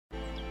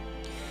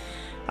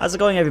How's it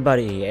going,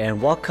 everybody?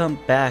 And welcome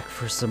back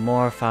for some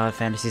more Final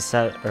Fantasy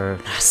 7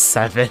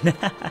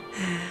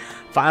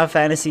 Final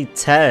Fantasy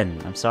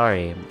 10. I'm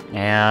sorry.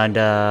 And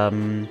I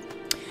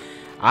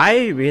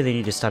really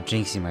need to stop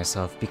jinxing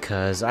myself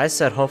because I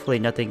said hopefully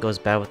nothing goes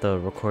bad with the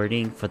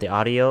recording for the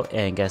audio,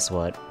 and guess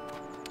what?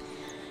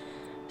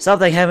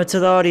 Something happened to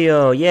the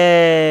audio.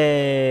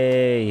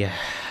 Yay!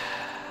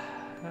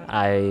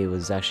 I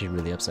was actually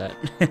really upset.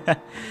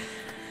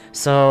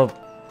 So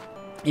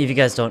if you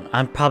guys don't,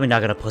 I'm probably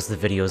not gonna post the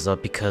videos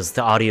up because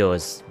the audio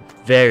is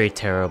very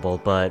terrible,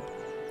 but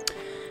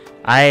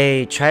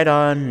I tried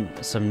on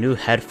some new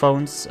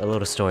headphones. A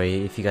little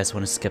story if you guys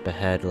want to skip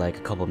ahead like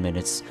a couple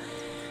minutes.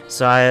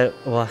 So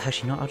well,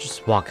 actually no, I'll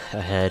just walk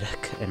ahead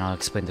and I'll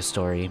explain the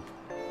story.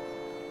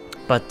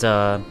 But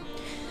oh,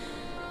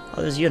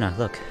 there's Yuna,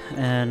 look.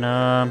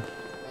 And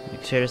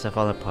traders have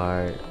fallen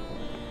apart.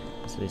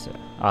 So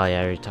oh yeah,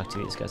 I already talked to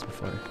these guys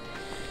before.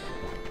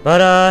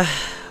 But oh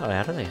yeah,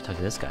 I don't think I talked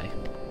to this guy.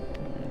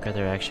 Got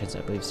their actions,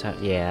 I believe.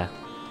 Yeah,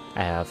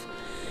 I have.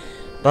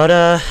 But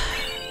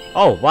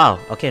oh wow.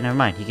 Okay, never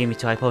mind. He gave me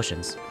 2 high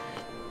potions.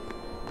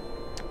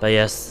 But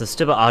yes, the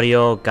stupid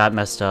audio got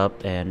messed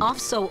up and. Off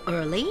so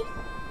early?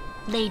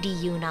 Lady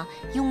Yuna,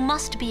 you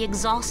must be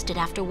exhausted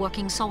after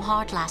working so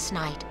hard last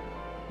night.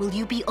 Will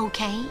you be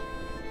okay?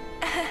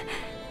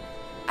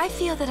 I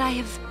feel that I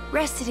have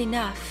rested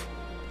enough,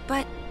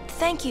 but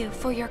thank you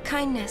for your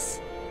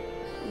kindness.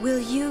 Will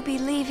you be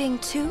leaving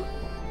too?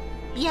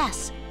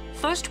 Yes.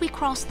 First we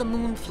cross the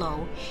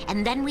Moonflow,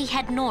 and then we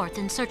head north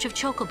in search of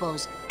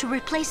chocobos to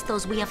replace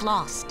those we have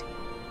lost.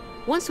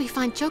 Once we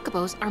find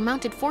chocobos, our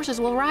mounted forces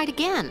will ride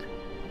again.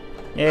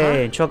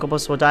 Yay,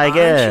 chocobos will die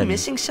again. Aren't you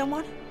missing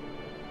someone?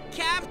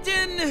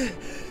 Captain!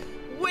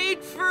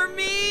 Wait for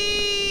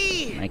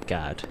me! My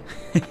god.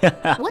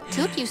 What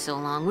took you so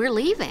long? We're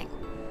leaving.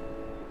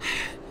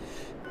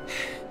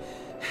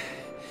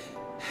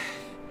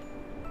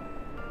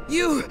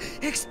 You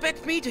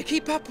expect me to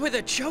keep up with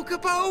a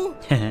chocobo?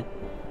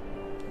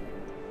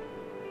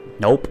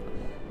 Nope.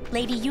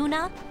 Lady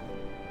Yuna,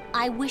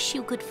 I wish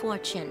you good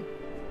fortune.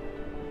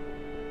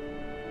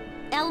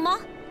 Elma,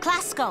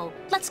 Clasco,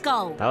 let's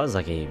go. That was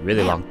like a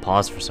really long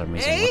pause for some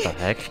reason. Hey, what the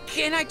heck?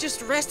 Can I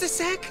just rest a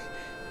sec?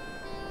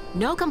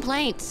 No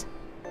complaints.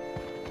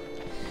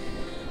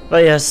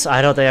 But yes,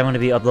 I don't think I'm going to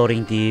be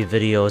uploading the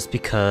videos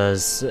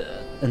because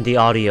in the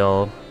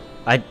audio,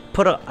 I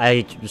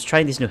was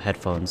trying these new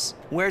headphones.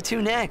 Where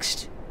to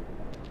next?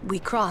 We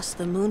cross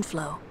the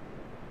Moonflow.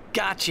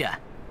 Gotcha.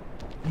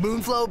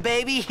 Moonflow,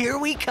 baby, here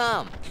we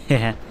come.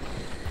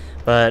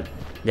 But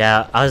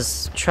yeah, I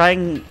was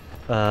trying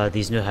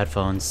these new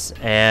headphones,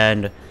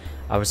 and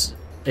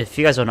if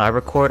you guys don't know, I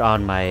record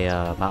on my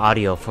my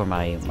audio for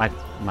my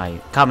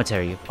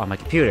commentary on my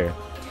computer,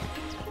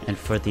 and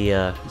for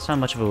the it's not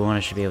much of a one I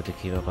should be able to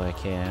keep up, but I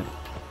can't.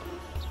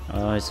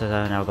 Oh, it says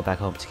now we'll go back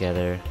home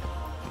together,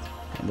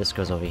 and this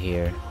goes over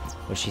here.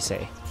 What'd she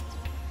say?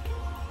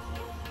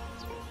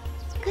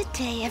 Good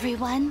day,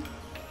 everyone.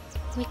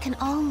 We can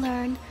all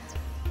learn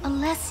a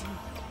lesson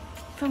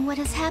from what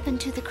has happened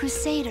to the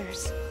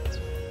Crusaders.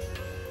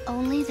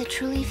 Only the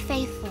truly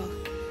faithful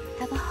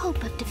have a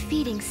hope of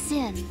defeating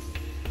sin.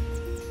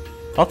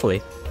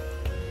 Hopefully.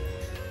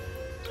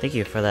 Thank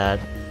you for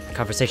that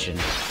conversation.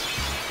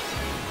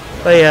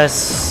 But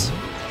yes,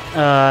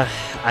 the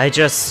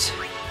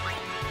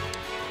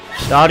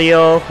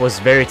audio was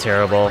very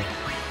terrible.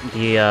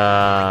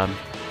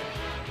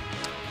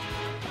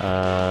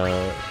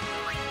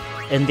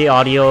 In the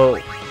audio,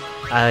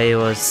 I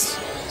was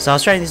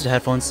trying these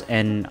headphones,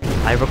 and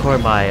I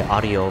record my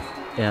audio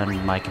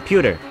in my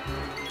computer.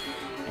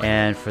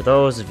 And for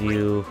those of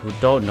you who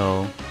don't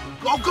know,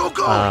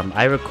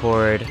 I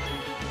record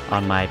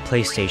on my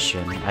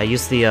PlayStation. I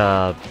use the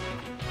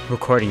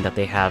recording that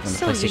they have on the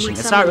PlayStation.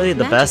 It's not really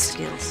the best,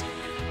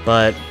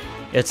 but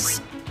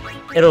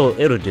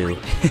it'll do.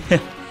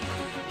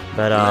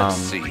 But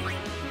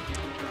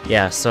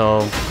yeah,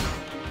 so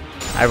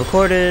I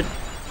recorded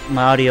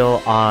my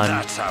audio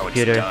on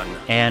computer,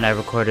 and I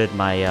recorded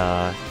my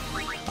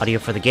audio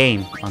for the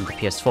game on the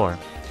PS4.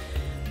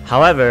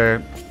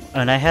 However,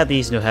 when I had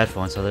these new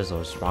headphones, so there's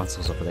those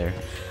Ronsos over there.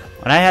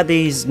 When I had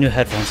these new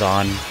headphones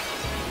on,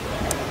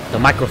 the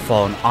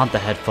microphone on the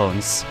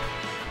headphones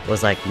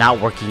was like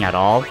not working at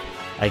all.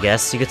 I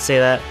guess you could say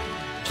that.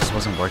 It just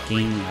wasn't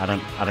working. I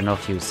don't know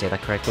if you would say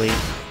that correctly,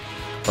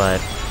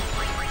 but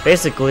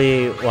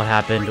basically what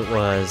happened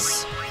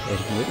was,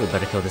 we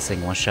better kill this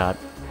thing one shot.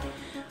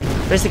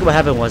 Basically what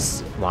happened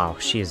was, wow,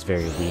 she is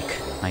very weak,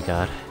 my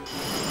god.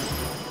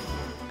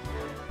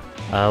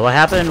 What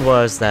happened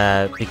was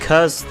that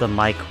because the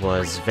mic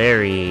was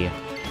very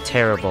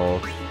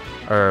terrible,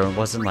 or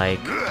wasn't like,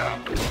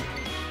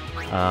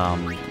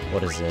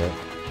 what is it?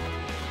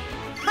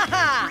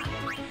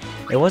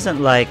 It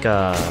wasn't like,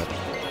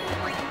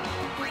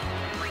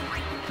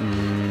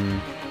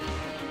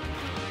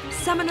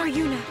 Summoner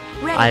Yuna,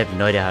 ready. I have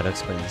no idea how to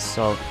explain this.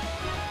 So,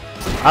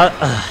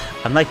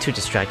 I'm like too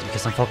distracted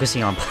because I'm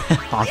focusing on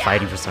on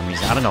fighting for some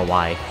reason. I don't know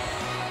why,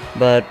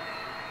 but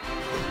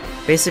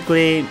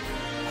basically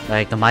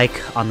like the mic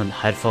on the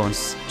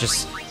headphones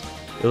just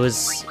it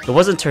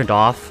wasn't turned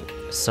off,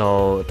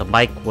 so the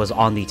mic was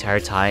on the entire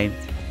time,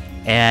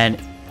 and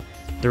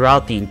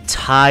throughout the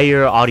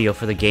entire audio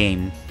for the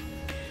game,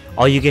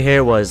 all you could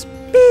hear was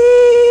beep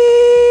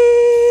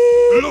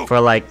for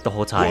like the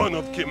whole time. One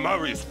of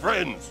Kimari's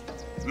friends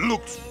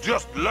looks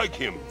just like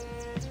him.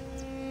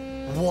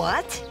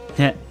 What?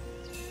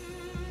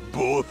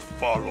 Both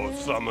follow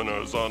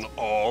summoners on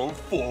all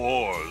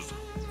fours.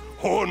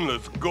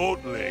 Hornless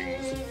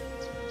goatlings.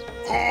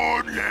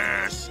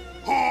 Hornless!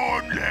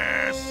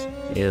 Hornless!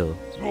 Ew.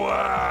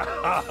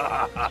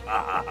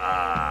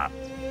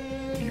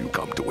 You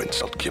come to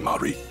insult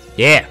Kimari?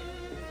 Yeah.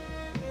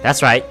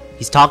 That's right.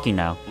 He's talking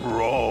now.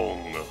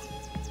 Wrong.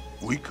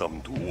 We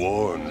come to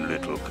warn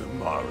little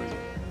Kimari.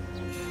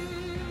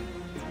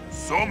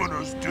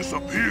 Summoners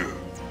disappear.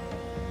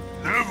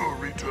 Never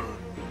return.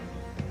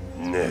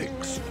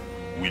 Next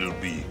will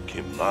be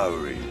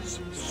Kimari's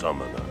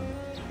summoner.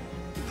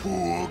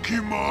 Poor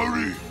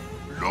Kimari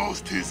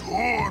lost his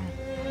horn.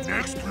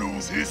 Next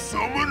lose his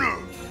summoner.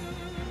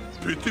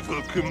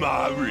 Pitiful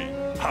Kimari.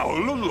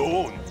 Howl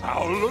alone.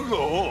 Howl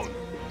alone.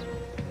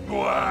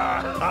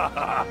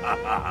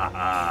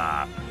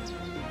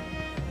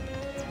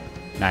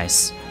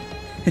 Nice.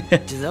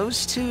 Do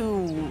those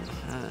two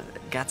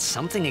got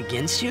something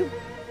against you?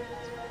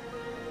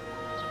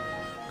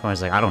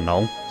 Kimari's like, I don't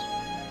know.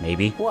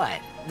 Maybe. What?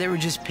 They were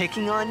just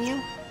picking on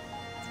you?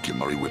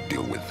 Kimari will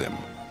deal with them.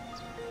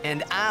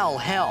 And I'll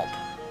help.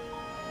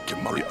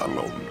 Kimari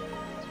alone.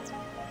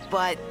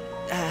 But,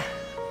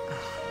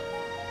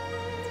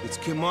 It's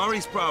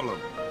Kimari's problem.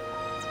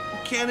 You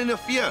can't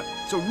interfere.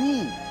 It's a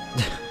rule.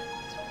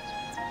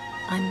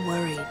 I'm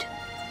worried.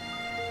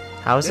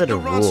 How is Let it a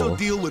the Ronso rule?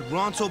 deal with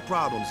Ronso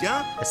problems,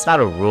 yeah? It's not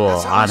a rule,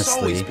 That's how it's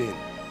honestly. always been.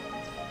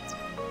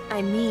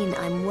 I mean,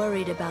 I'm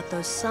worried about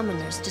those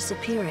summoners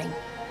disappearing.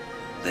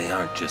 They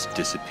aren't just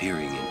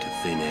disappearing into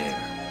thin air.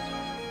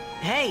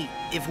 hey,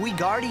 if we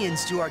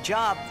Guardians do our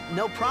job,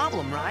 no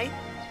problem, right?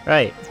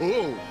 Right.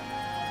 Oh.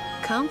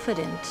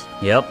 Confident.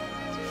 Yep.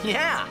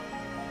 Yeah.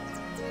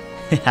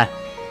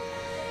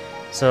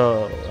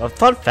 So, a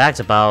fun fact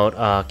about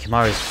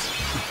Kimari's...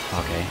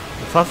 Okay.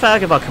 A fun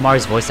fact about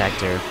Kimari's voice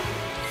actor.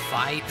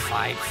 Fight,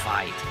 fight,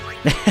 fight.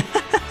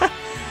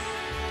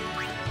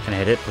 Can I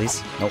hit it,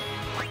 please? Nope.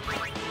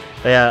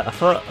 But yeah,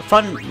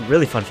 a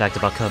really fun fact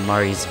about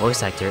Kimari's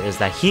voice actor is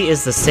that he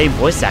is the same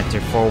voice actor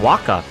for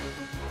Waka,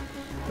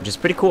 which is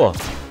pretty cool.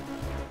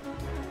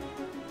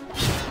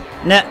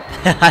 Nah.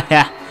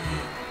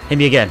 Hit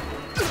me again.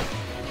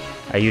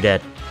 Are you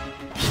dead?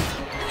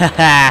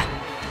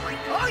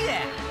 Oh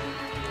yeah.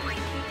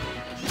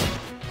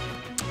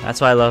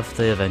 That's why I love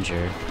the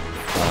Avenger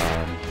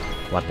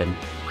weapon.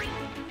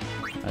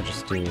 I'll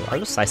just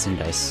slice and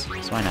dice.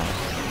 So why not?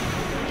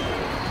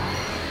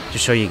 To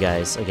show you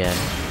guys again.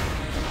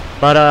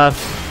 But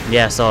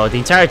yeah. So the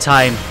entire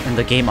time in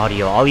the game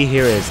audio, all you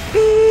hear is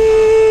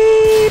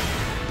beep,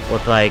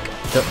 with like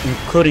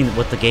including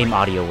with the game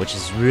audio, which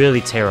is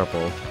really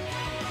terrible.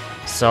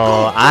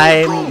 So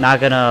I'm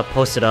not gonna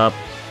post it up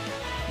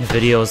in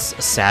videos.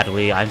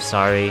 Sadly, I'm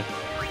sorry.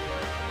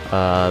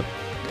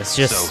 It's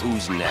just So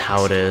who's next?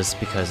 how it is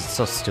because it's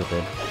so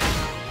stupid.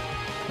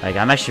 Like,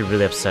 I'm actually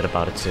really upset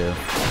about it too.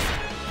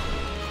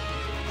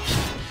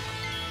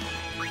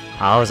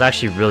 I was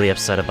actually really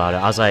upset about it.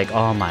 I was like,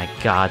 oh my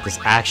god, this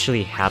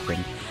actually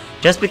happened.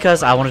 Just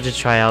because I wanted to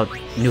try out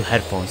new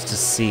headphones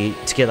to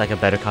get like a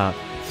better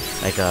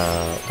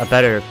a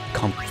better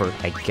comfort,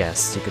 I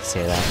guess you could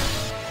say that.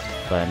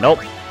 But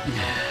nope.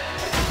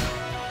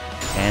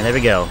 And there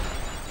we go.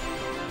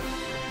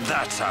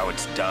 That's how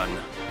it's done.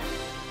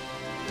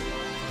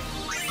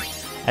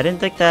 I didn't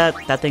think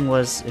that thing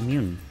was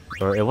immune,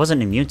 or it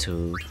wasn't immune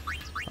to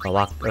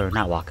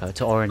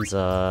to Orin's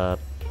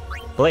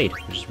blade,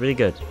 which is really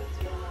good.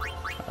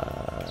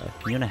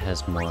 Yuna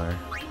has more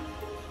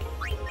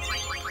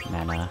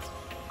mana.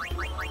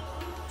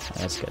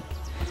 That's good.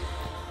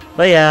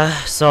 But yeah,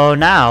 so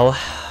now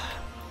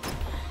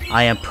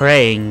I am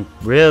praying,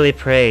 really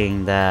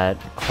praying that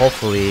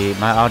hopefully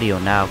my audio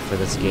now for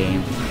this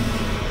game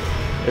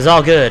is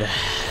all good.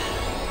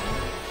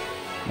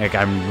 Like,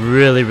 I'm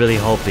really, really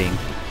hoping.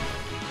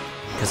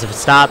 Because if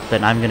it's not,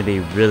 then I'm gonna be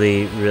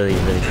really, really,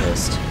 really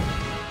pissed.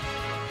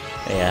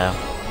 But yeah,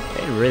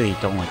 I really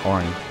don't like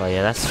Orin. But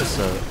yeah, that's just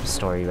a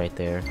story right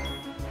there.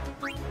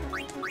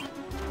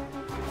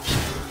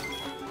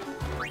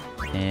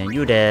 And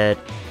you dead.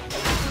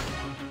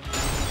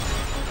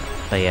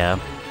 But yeah.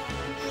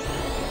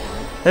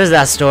 There's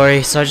that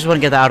story, so I just want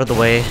to get that out of the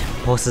way,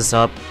 post this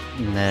up,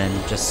 and then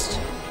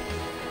just,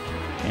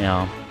 you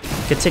know,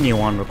 continue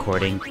on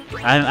recording.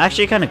 I'm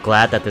actually kind of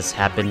glad that this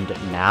happened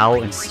now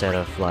instead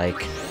of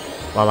like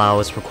while I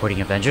was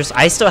recording Avengers.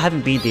 I still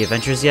haven't beat the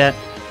Avengers yet.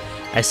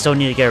 I still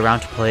need to get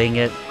around to playing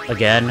it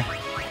again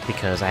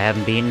because I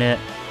haven't beaten it.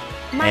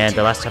 And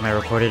the last time I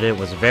recorded it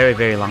was a very,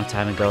 very long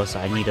time ago, so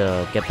I need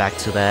to get back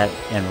to that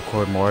and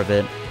record more of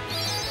it.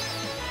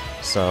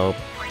 So,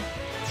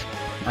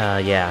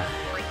 yeah.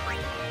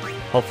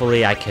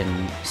 hopefully I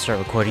can start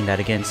recording that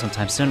again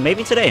sometime soon.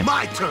 Maybe today.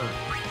 My turn.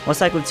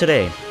 Most likely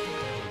today.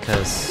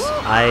 Because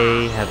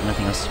I have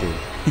nothing else to do.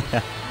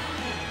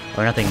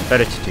 Or nothing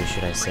better to do,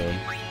 should I say.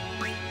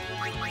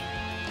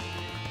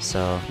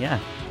 So, yeah.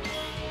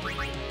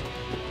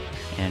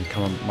 And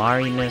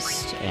Kamari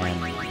missed, and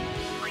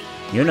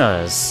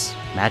Yuna's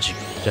magic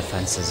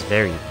defense is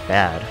very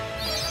bad.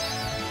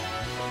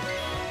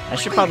 I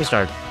should probably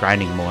start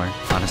grinding more,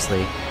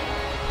 honestly.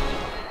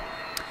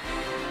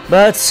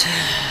 But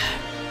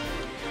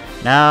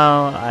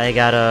now I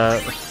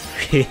gotta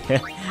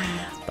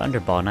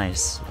Thunderball,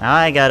 nice. Now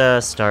I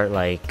gotta start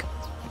like,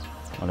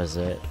 what is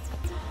it?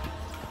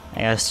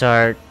 I gotta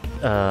start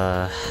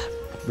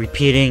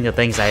repeating the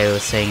things I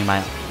was saying in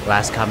my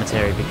last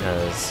commentary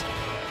because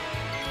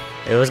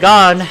it was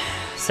gone,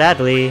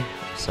 sadly.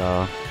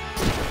 So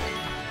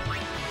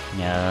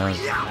yeah,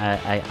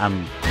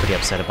 I'm pretty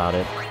upset about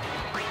it.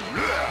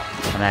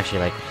 I'm actually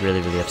like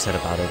really upset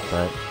about it,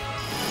 but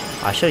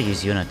I should have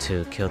used Yuna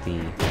to kill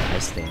the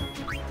ice thing.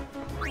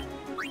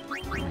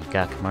 Oh my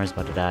god, Kamara's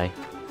about to die.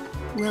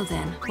 Well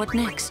then, what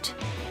next?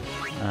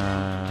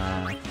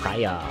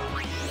 Fire.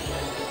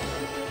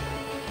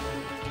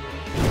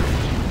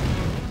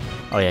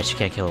 Oh yeah, she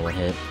can't kill it one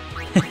hit.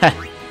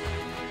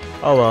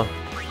 Oh well.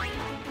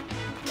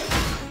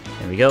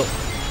 There we go.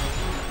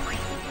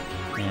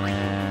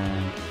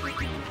 And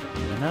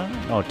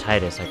no,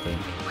 Titus, I think.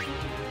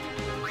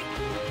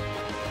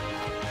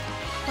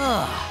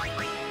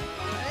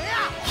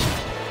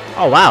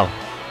 Oh wow,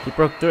 he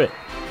broke through it,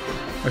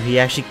 or he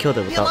actually killed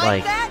it without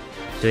like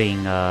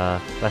doing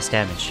less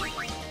damage.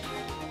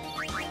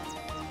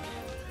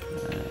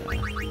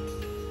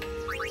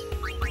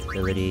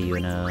 Ability,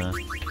 Yuna.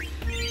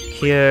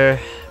 Here.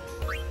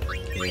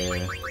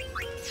 We're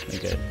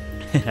good.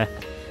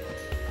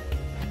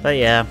 But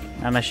yeah,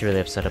 I'm actually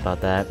really upset about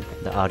that.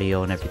 The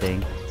audio and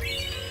everything.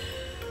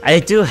 I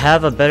do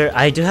have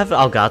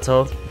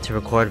Elgato to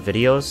record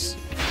videos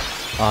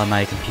on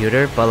my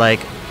computer, but like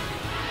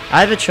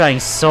I've been trying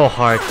so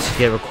hard to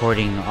get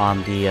recording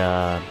on the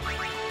on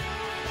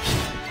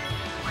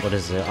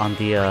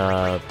the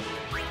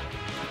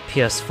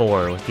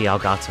PS4 with the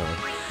Elgato,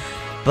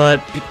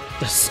 but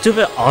the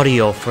stupid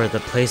audio for the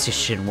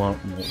PlayStation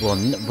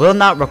will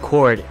not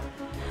record.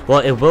 Well,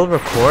 it will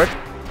record,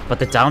 but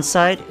the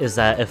downside is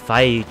that if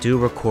I do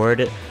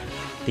record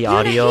the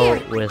audio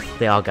with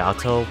the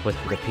Elgato with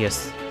the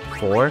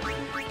PS4,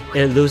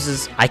 it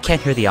loses. I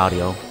can't hear the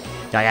audio.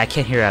 I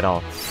can't hear at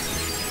all.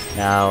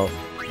 Now,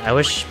 I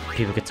wish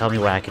people could tell me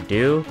what I could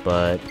do,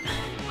 but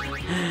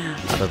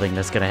I don't think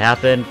that's gonna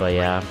happen. But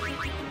yeah,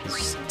 it's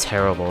just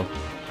terrible.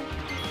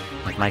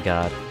 Like, my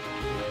god.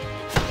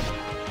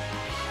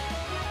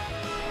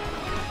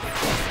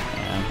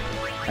 Yeah,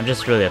 I'm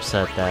just really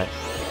upset that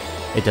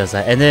it does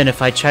that. And then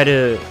if I try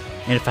to,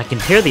 and if I can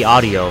hear the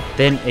audio,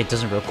 then it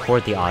doesn't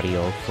record the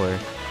audio for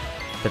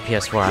the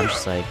PS4. I'm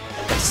just like,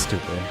 that's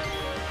stupid.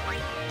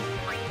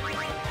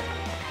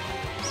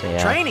 So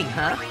yeah. Training,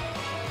 huh?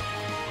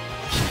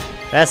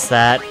 That's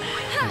that.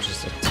 I'll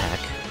just attack,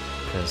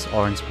 because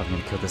Orin's probably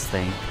gonna kill this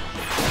thing.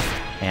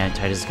 And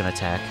Titus is gonna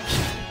attack.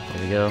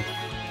 There we go.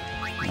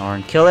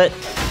 Orin, kill it!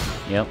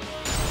 Yep.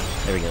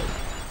 There we go.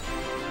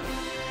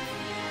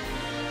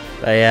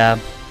 But yeah.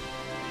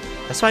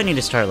 That's why I need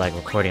to start like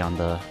recording on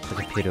the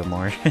computer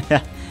more.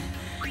 I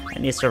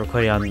need to start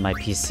recording on my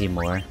PC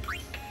more.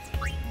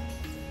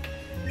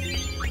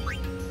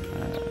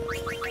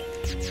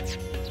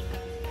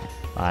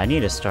 I need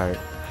to start.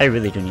 I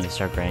really do need to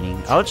start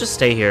grinding. I'll just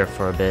stay here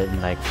for a bit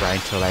and like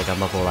grind till like I'm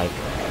level like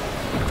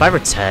 5 or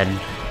 10,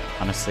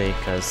 honestly,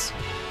 because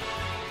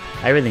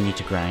I really need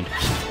to grind.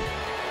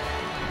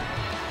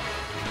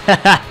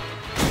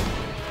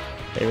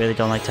 They really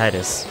don't like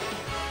Titus.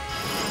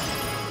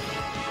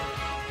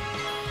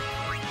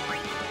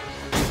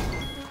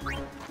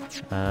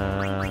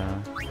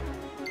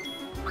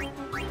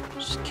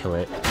 Just kill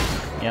it.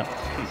 Yep.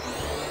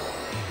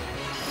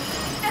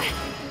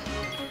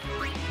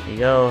 There you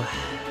go.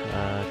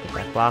 Get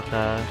back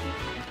Waka.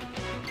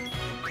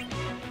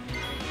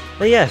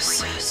 But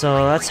yes,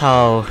 so that's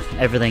how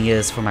everything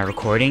is for my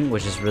recording,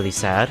 which is really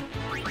sad.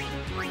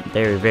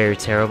 Very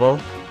terrible.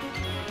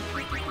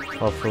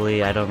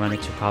 Hopefully I don't run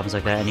into problems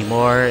like that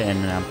anymore,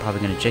 and I'm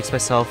probably gonna jinx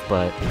myself,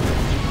 but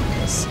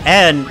yes.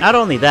 And not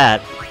only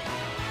that,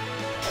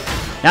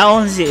 not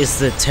only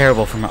is it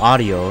terrible from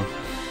audio,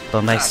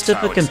 but my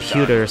stupid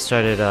computer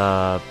started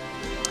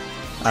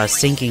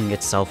syncing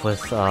itself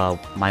with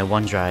my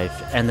OneDrive,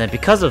 and then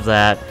because of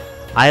that,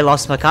 I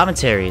lost my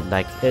commentary.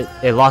 Like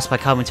it lost my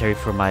commentary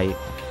for my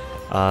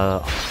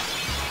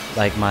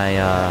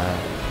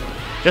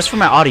just for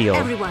my audio.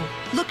 Everyone,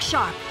 look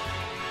sharp.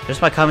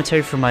 Just my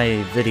commentary for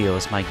my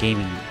videos, my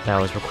gaming that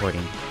I was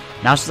recording.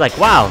 Now it's just like,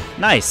 wow,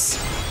 nice.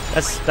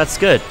 That's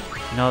good.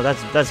 You know,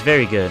 that's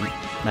very good.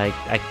 Like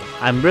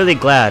I'm really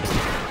glad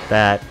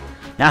that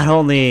not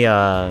only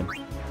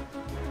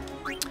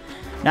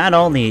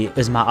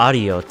is my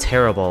audio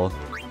terrible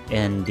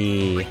in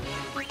the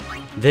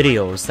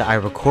videos that I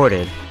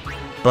recorded,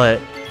 but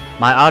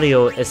my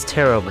audio is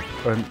terrible,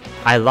 or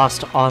I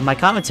lost all my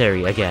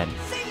commentary again,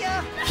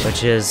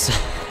 which is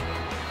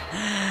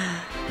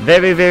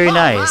very, very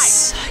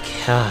nice.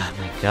 Oh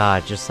my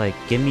god, just like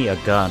give me a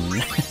gun.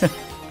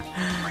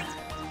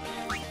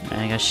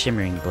 I got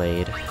Shimmering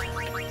Blade.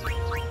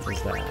 What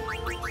is that?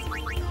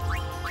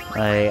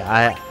 Like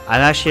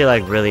I'm actually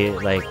like really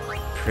like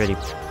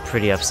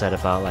pretty upset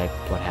about like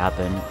what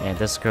happened, and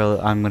this girl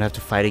I'm gonna have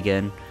to fight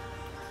again.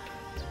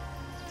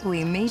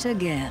 We meet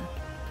again.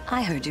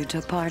 I heard you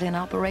took part in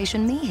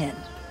Operation Mihin.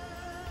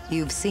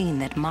 You've seen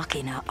that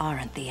Machina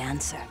aren't the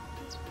answer.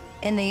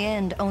 In the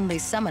end, only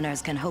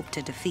summoners can hope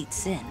to defeat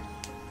Sin.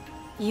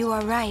 You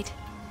are right.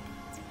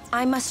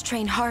 I must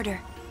train harder.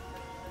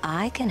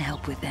 I can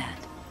help with that,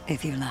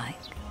 if you like.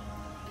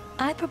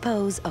 I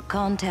propose a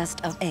contest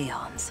of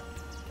Aeons.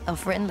 A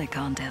friendly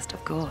contest,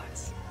 of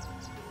course.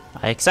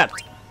 I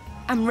accept.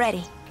 I'm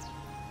ready.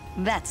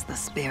 That's the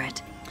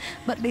spirit.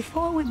 But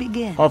before we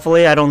begin...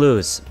 Hopefully I don't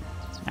lose.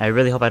 I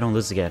really hope I don't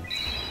lose again.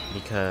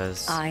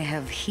 Because... I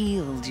have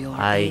healed your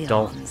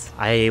Aeons.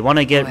 I want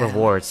to get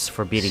rewards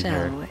for beating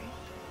her.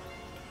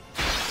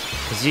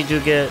 Because you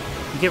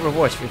get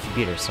rewards if you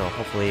beat her, so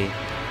hopefully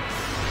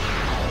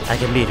I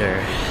can beat her.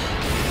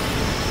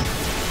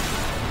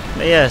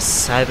 But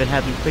yes, I've been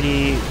having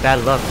pretty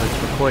bad luck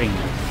with recording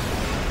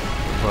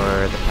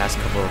for the past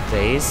couple of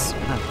days.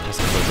 Not the past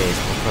couple of days,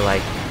 but for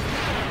like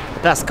the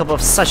past couple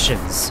of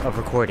sessions of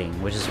recording,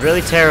 which is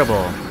really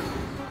terrible.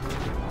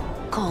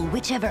 Call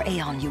whichever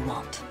Aeon you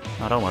want.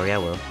 Oh, don't worry, I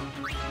will.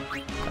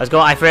 Let's go,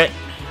 Ifrit!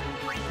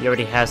 He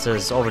already has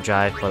his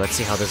overdrive, but let's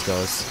see how this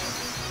goes.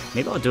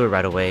 Maybe I'll do it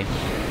right away.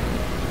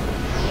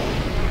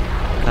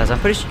 Because I'm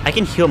pretty sure I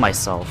can heal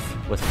myself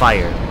with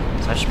fire,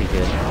 so that should be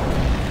good.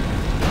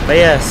 But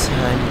yes,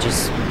 I'm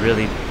just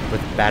really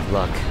with bad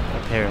luck,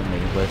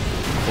 apparently, with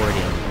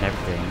recording and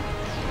everything.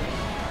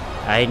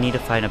 I need to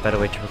find a better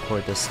way to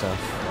record this stuff.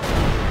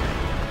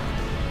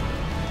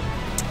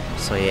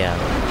 So yeah.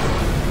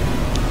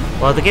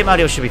 Well, the game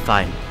audio should be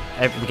fine.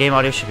 The game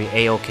audio should be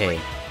A-okay.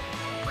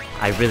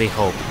 I really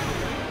hope.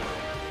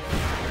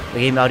 The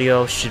game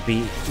audio should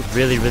be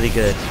really, really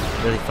good.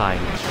 Really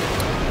fine.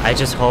 I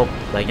just hope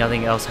like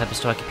nothing else happens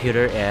to my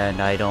computer and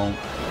I don't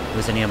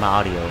lose any of my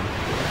audio.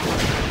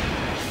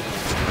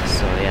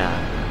 So yeah.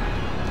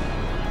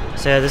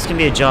 So yeah, this can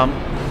be a jump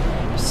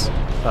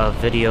of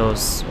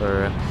videos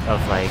or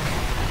of like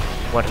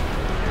what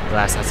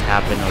last has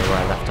happened or where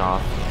I left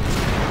off.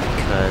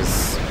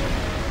 Because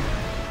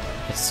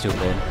it's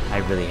stupid. I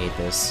really hate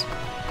this.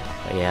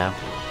 But yeah.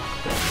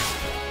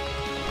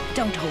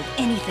 Don't hold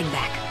anything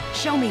back.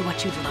 Show me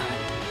what you've learned.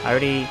 I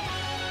already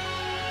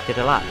did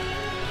a lot.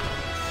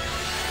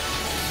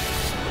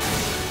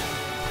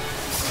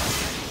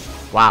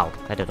 Wow,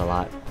 that did a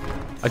lot.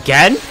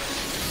 Again?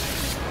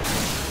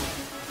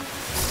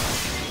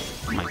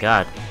 Oh my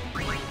god.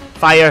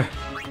 Fire!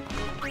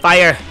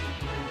 Fire!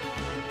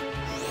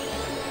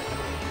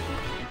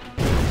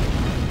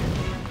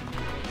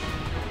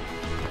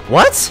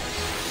 What?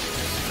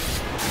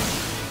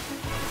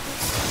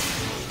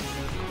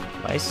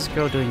 Why is this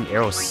girl doing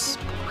arrows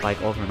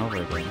like over and over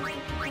again?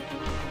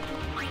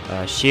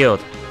 Shield.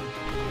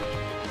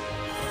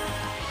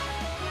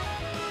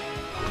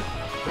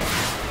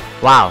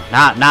 Wow,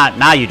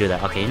 now you do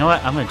that. Okay, you know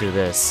what? I'm gonna do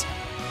this.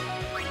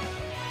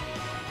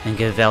 And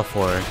give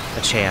Velfor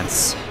a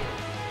chance.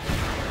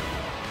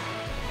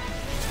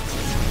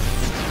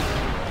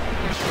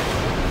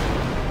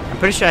 I'm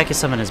pretty sure I can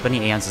summon as many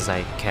Aeons as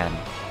I can.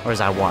 Or as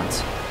I want.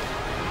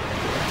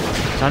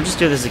 So I'm just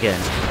doing this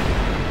again.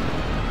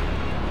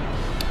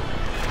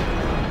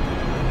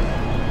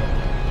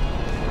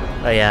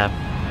 But yeah.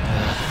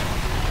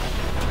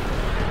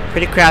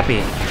 Pretty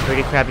crappy.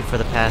 Pretty crappy for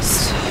the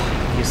past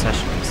few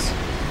sessions.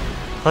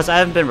 Plus, I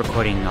haven't been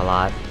recording a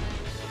lot.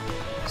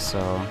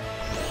 So...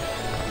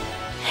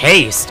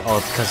 Haste! Oh,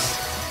 because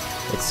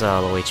it's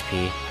low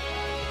HP.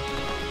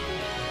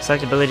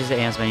 Select abilities to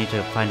Aeons menu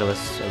to find a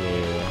list.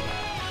 Okay.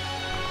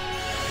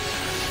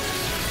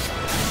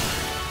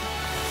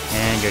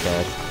 And you're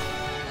dead.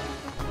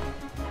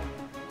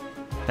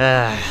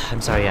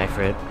 I'm sorry,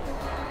 Ifrit.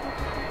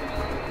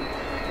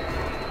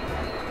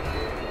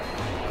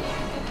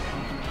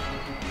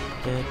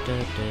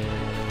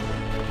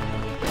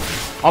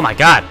 Oh my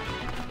god!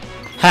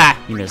 Ha!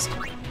 You missed.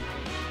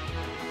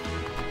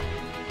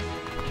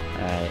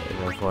 Alright,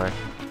 go for it.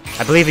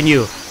 I believe in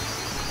you!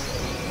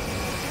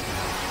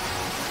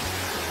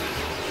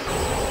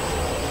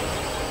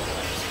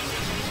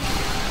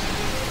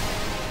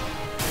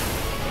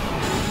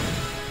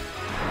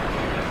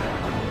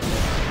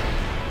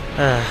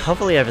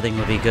 Hopefully everything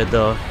will be good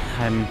though.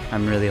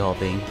 I'm really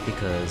hoping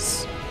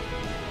because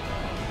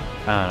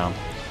I don't know.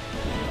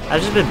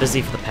 I've just been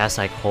busy for the past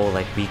like whole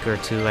like week or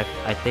two.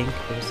 I think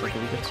it was like a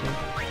week or two.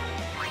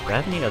 Do I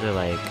have any other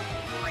like?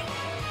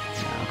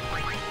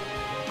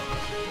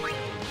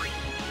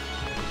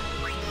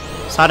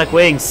 No. Sonic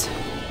Wings.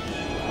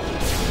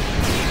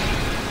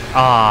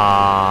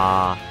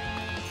 Ah.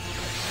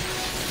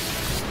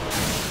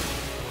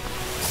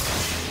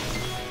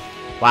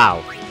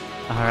 Wow.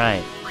 All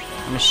right.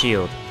 and a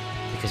shield,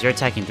 because you're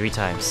attacking 3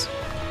 times.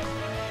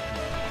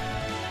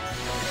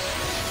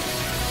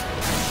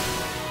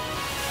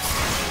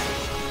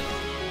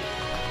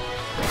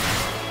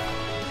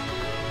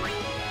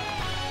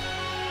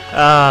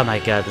 Oh my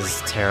god,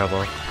 this is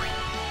terrible.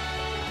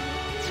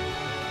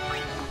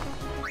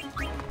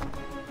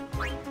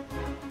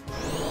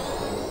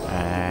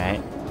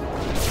 Alright.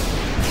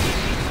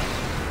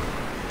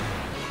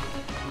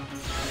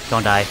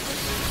 Don't die.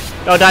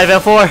 Don't die, Veil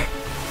 4!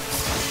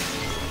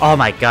 Oh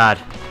my god.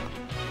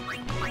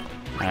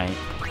 Alright.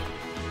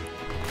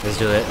 Let's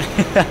do it.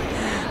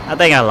 I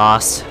think I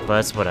lost,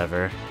 but it's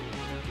whatever.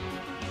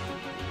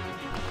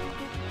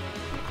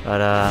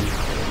 But,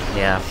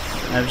 yeah.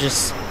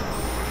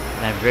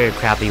 I'm very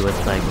crappy with,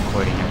 like,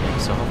 recording everything,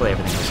 so hopefully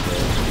everything is good.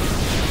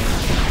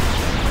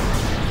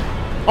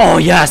 Oh,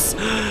 yes!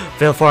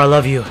 Veil 4, I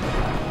love you!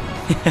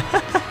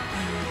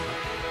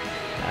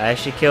 I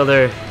actually killed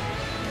her.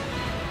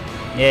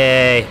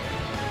 Yay!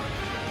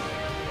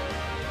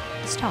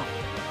 Stop.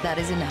 That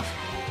is enough.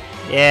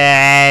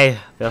 Yay!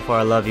 Veil 4,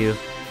 I love you.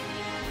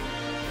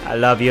 I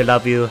love you,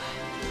 love you.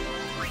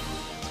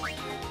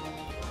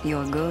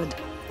 You're good.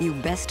 You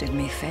bested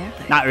me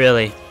fairly. Not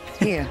really.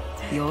 Here,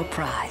 your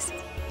prize.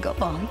 Go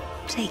on,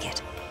 take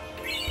it.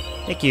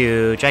 Thank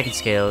you, Dragon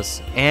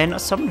Scales, and a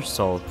Summoner's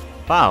Soul.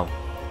 Wow,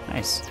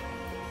 nice.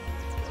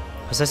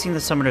 Possessing the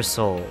Summoner's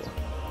Soul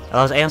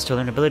allows Aeons to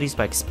learn abilities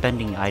by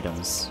expending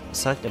items.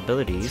 Select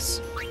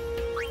abilities.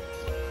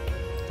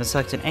 Then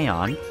select an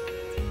Aeon.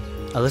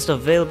 A list of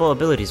available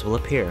abilities will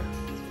appear.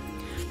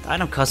 The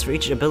item cost for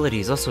each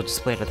ability is also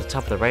displayed at the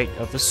top of the right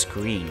of the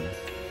screen.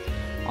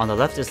 On the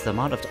left is the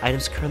amount of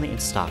items currently in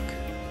stock.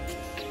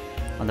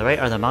 On the right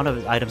are the amount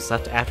of items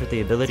left after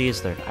the ability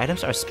is learned.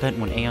 Items are spent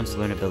when Aeons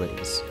learn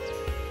abilities.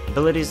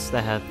 Abilities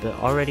that have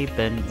already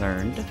been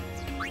learned,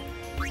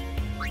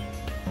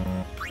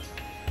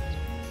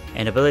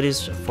 and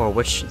abilities for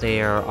which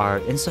there are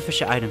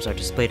insufficient items are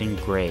displayed in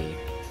gray.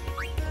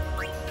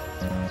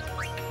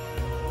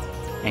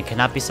 And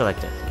cannot be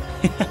selected.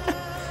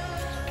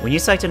 When you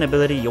select an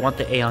ability, you want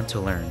the Aeon to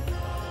learn.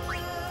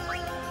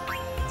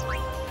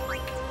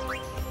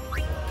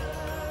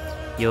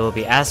 You will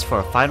be asked for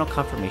a final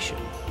confirmation.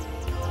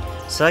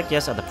 Select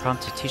yes at the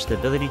prompt to teach the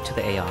ability to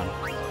the Aeon.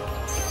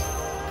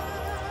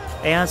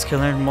 Aeons can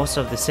learn most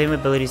of the same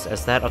abilities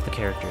as that of the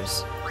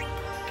characters,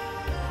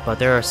 but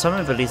there are some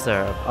abilities that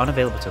are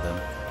unavailable to them.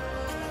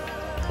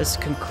 This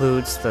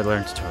concludes the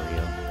Learn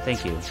tutorial.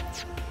 Thank you.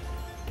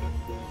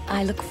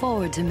 I look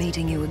forward to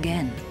meeting you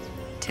again.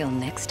 Till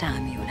next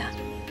time, Yuna.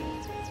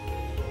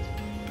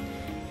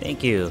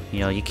 Thank you. You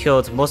know, you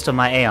killed most of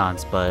my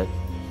Aeons, but...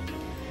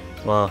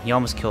 well, you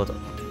almost killed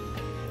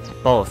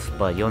both,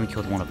 but you only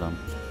killed one of them.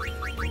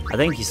 I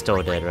think he's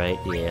still dead, right?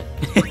 Yeah.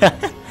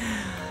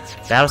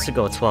 That was to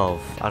go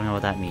 12. I don't know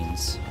what that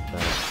means,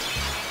 but...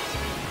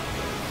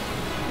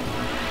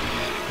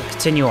 we'll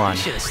continue on.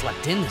 Should have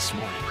slept in this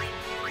morning.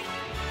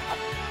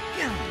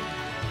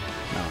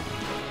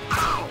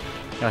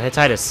 No, hit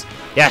Titus.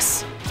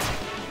 Yes!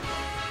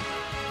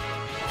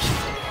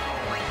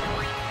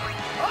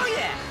 Oh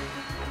yeah!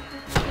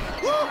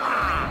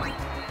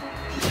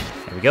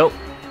 There we go.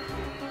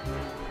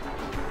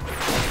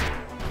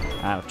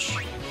 Ouch.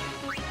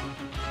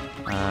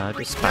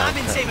 Just Now I've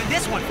been saving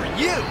this one for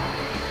you!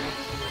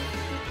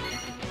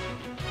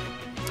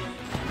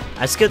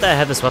 It's good that I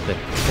have this weapon,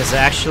 because it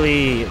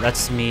actually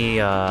lets me,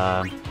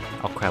 oh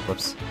crap,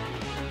 whoops.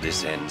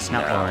 This ends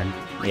Not now. Orin.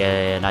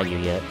 Yeah, not you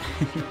yet.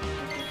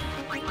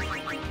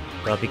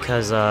 But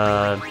because,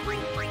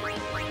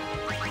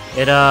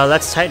 it,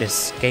 lets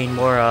Titus gain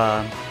more,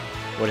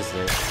 what is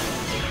it?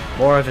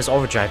 More of his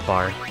overdrive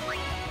bar.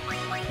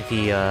 If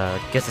he,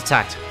 gets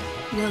attacked.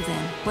 Well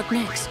then, what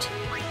next?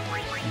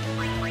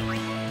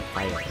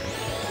 Fire.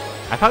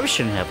 I probably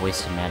shouldn't have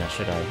wasted mana,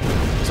 should I?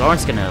 Because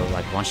Orin's gonna,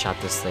 like, one-shot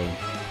this thing.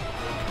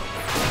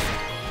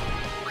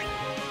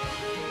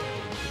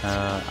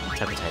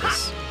 Type of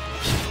Titus.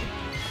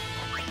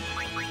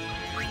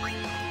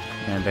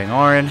 And bring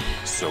Orin.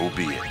 So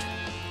be it.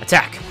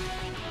 Attack!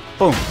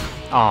 Boom!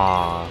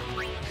 Aww.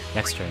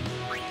 Next turn.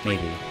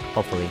 Maybe.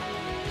 Hopefully.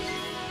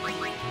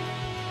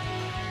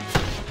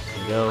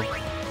 There we go.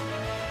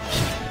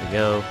 There we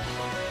go.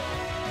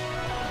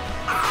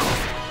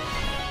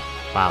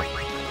 Wow.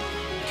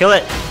 Kill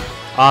it!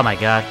 Oh my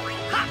god.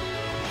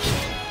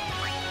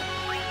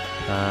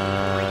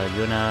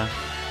 Yuna.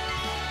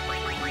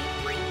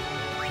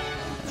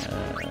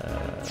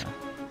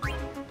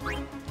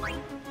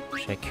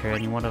 Should I carry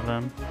any one of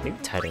them? Maybe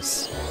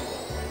Titus.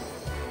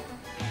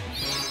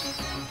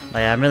 Oh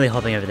yeah, I'm really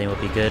hoping everything will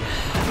be good.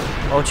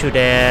 Ultra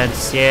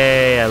Dance!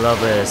 Yay! I love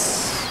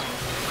this.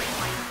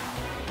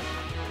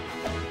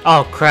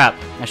 Oh crap!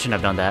 I shouldn't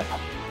have done that.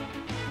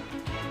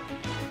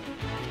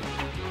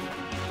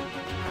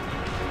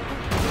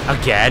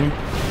 Again?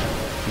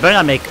 You better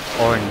not make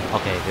Orin.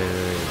 Okay,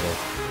 good.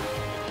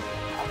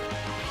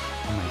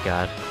 Oh my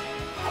god.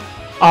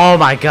 Oh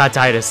my god,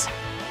 Titus.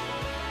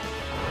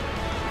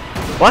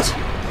 What?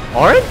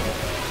 Orin?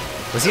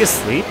 Was he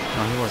asleep?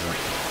 No, he wasn't.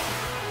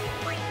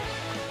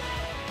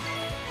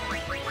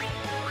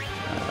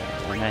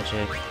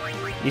 magic.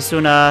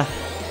 Isuna!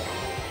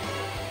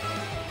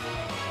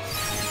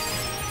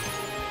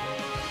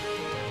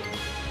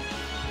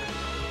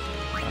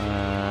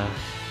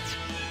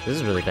 This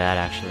is really bad,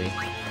 actually.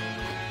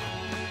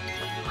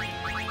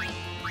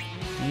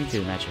 You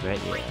do magic,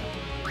 right?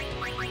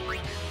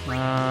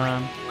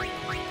 Yeah.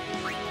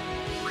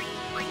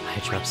 I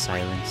drop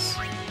silence.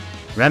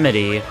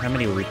 Remedy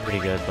will be pretty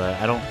good,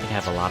 but I don't think I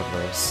have a lot of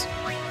those.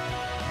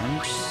 I'm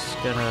just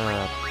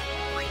gonna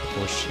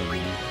push in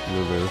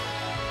Lulu.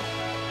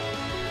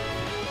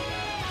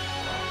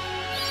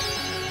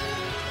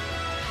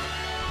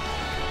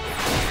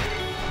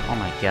 Oh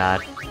my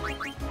god.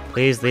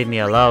 Please leave me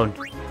alone.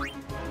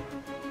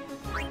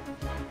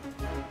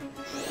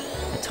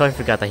 I totally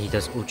forgot that he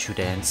does Uchu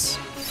dance.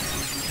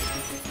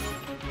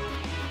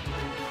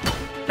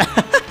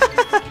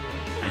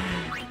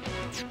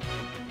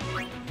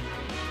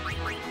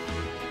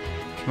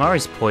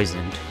 Kimari's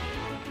poisoned.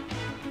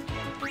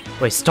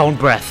 Wait, stone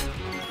breath!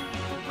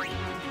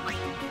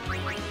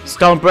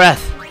 Stone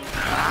breath!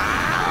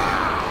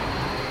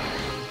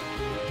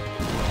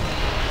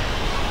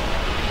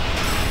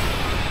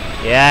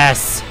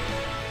 Yes!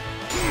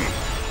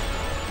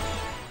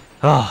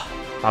 Oh,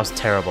 that was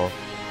terrible.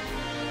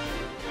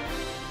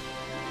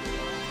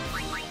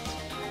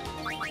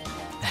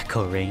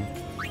 Echo ring.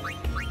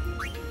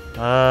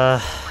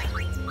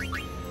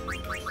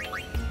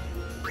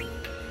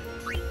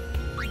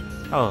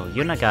 Oh,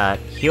 Yuna got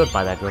healed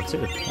by that girl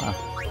too. Wow.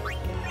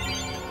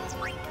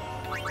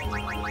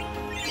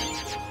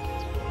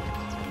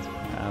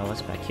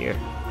 What's back here?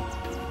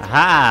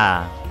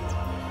 Aha!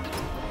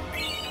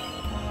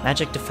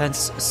 Magic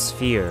defense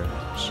sphere.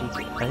 I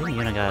think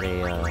Yuna got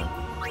a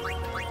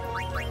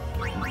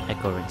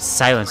echo ring.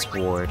 Silence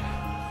ward. I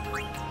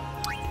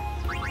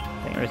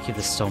think I'm gonna keep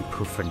the stone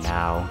proof for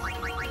now.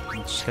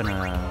 I'm just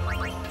gonna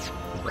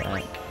do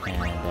that,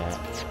 and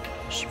that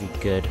should be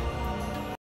good.